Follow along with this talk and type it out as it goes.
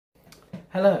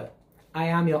Hello, I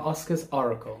am your Oscars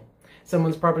Oracle.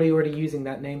 Someone's probably already using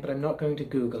that name, but I'm not going to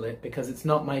Google it because it's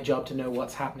not my job to know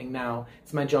what's happening now.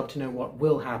 It's my job to know what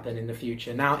will happen in the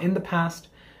future. Now, in the past,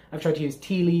 I've tried to use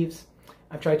tea leaves,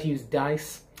 I've tried to use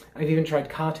dice, I've even tried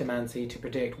cartomancy to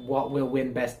predict what will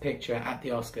win Best Picture at the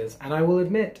Oscars, and I will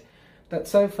admit that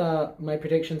so far my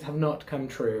predictions have not come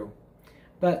true.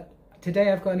 But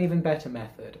today I've got an even better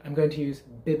method. I'm going to use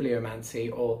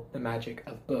bibliomancy, or the magic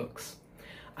of books.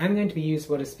 I'm going to be used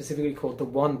what is specifically called the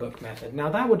one book method. Now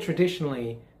that would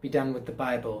traditionally be done with the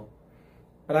Bible,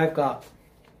 but I've got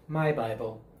my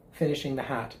Bible, Finishing the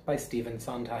Hat by Stephen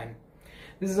Sondheim.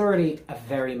 This is already a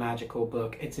very magical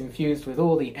book. It's infused with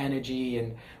all the energy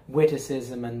and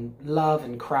witticism and love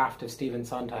and craft of Stephen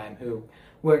Sondheim, who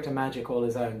worked a magic all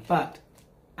his own. But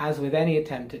as with any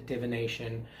attempt at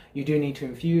divination, you do need to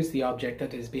infuse the object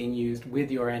that is being used with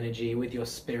your energy, with your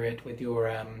spirit, with your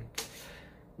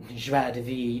joie de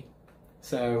vie.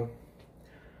 So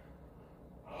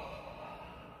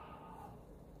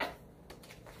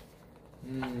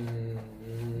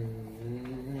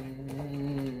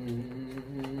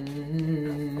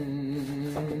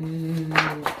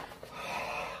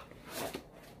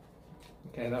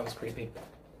okay, that was creepy.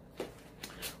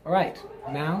 All right,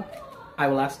 now I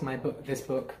will ask this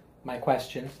book my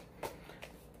question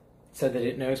so that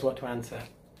it knows what to answer.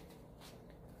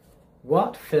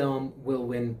 What film will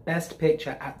win Best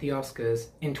Picture at the Oscars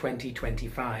in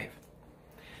 2025?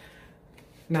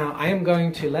 Now, I am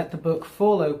going to let the book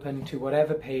fall open to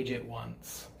whatever page it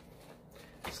wants.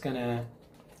 Just gonna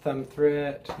thumb through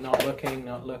it, not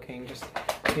looking, just,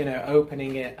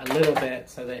 opening it a little bit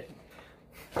so that,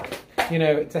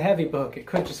 it's a heavy book. It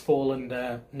could just fall and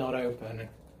not open,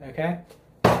 okay?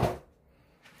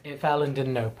 It fell and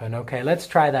didn't open. Okay, let's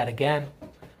try that again.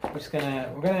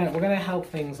 We're gonna help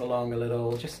things along a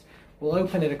little. We'll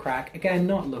open it a crack. Again,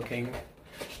 not looking.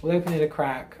 We'll open it a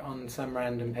crack on some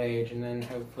random page, and then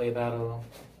hopefully that'll...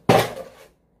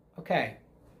 Okay,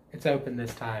 it's open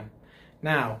this time.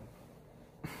 Now,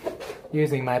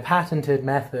 using my patented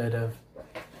method of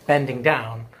bending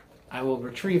down, I will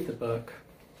retrieve the book.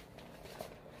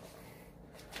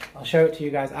 I'll show it to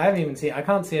you guys. I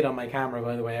can't see it on my camera,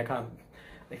 by the way. I can't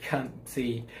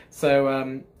see. So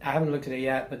I haven't looked at it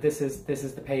yet, but this is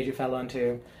the page it fell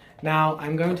onto. Now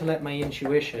I'm going to let my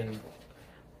intuition,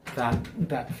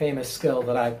 that famous skill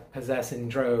that I possess in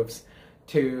droves,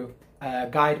 to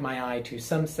guide my eye to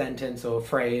some sentence or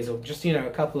phrase, or just a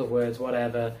couple of words,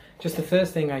 whatever. Just the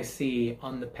first thing I see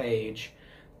on the page,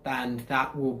 and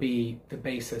that will be the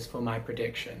basis for my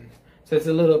prediction. So it's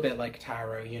a little bit like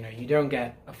tarot. You don't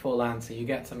get a full answer. You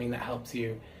get something that helps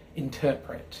you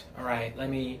interpret. All right, let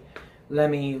me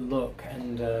look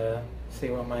and see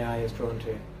what my eye is drawn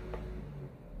to.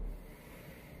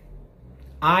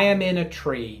 I am in a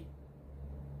tree.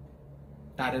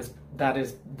 That is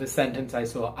the sentence I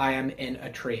saw. I am in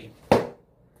a tree.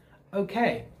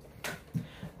 Okay.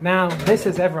 Now this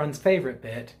is everyone's favorite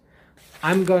bit.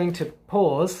 I'm going to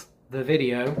pause the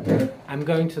video. I'm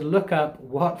going to look up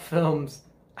what films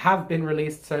have been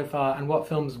released so far and what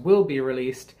films will be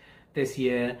released this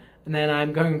year, and then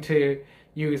I'm going to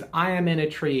use I am in a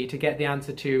tree to get the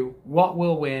answer to what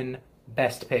will win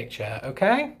Best Picture,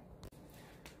 okay?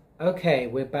 Okay,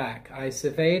 we're back. I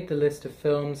surveyed the list of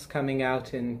films coming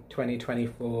out in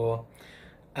 2024,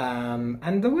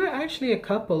 and there were actually a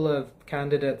couple of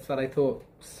candidates that I thought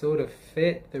sort of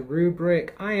fit the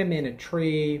rubric. I am in a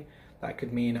tree. That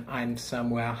could mean I'm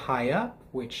somewhere high up,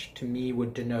 which to me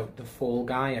would denote the fall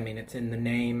guy. I mean, it's in the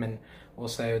name, and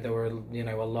also there were,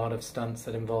 a lot of stunts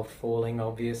that involved falling,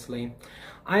 obviously.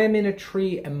 I am in a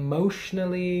tree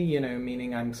emotionally,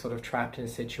 meaning I'm sort of trapped in a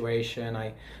situation.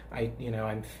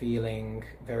 I'm feeling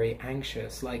very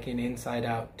anxious, like in Inside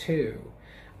Out 2.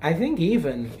 I think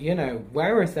even,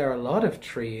 where is there a lot of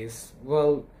trees?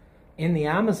 Well, in the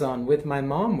Amazon with my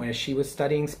mom, where she was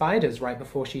studying spiders right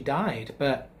before she died.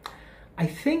 But I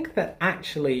think that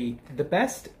actually the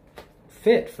best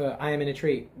fit for I am in a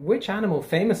tree, which animal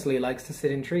famously likes to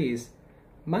sit in trees?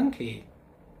 Monkey,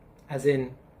 as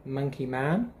in Monkey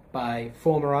Man by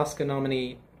former Oscar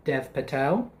nominee Dev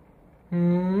Patel.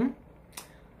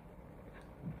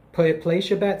 Place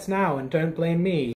your bets now and don't blame me.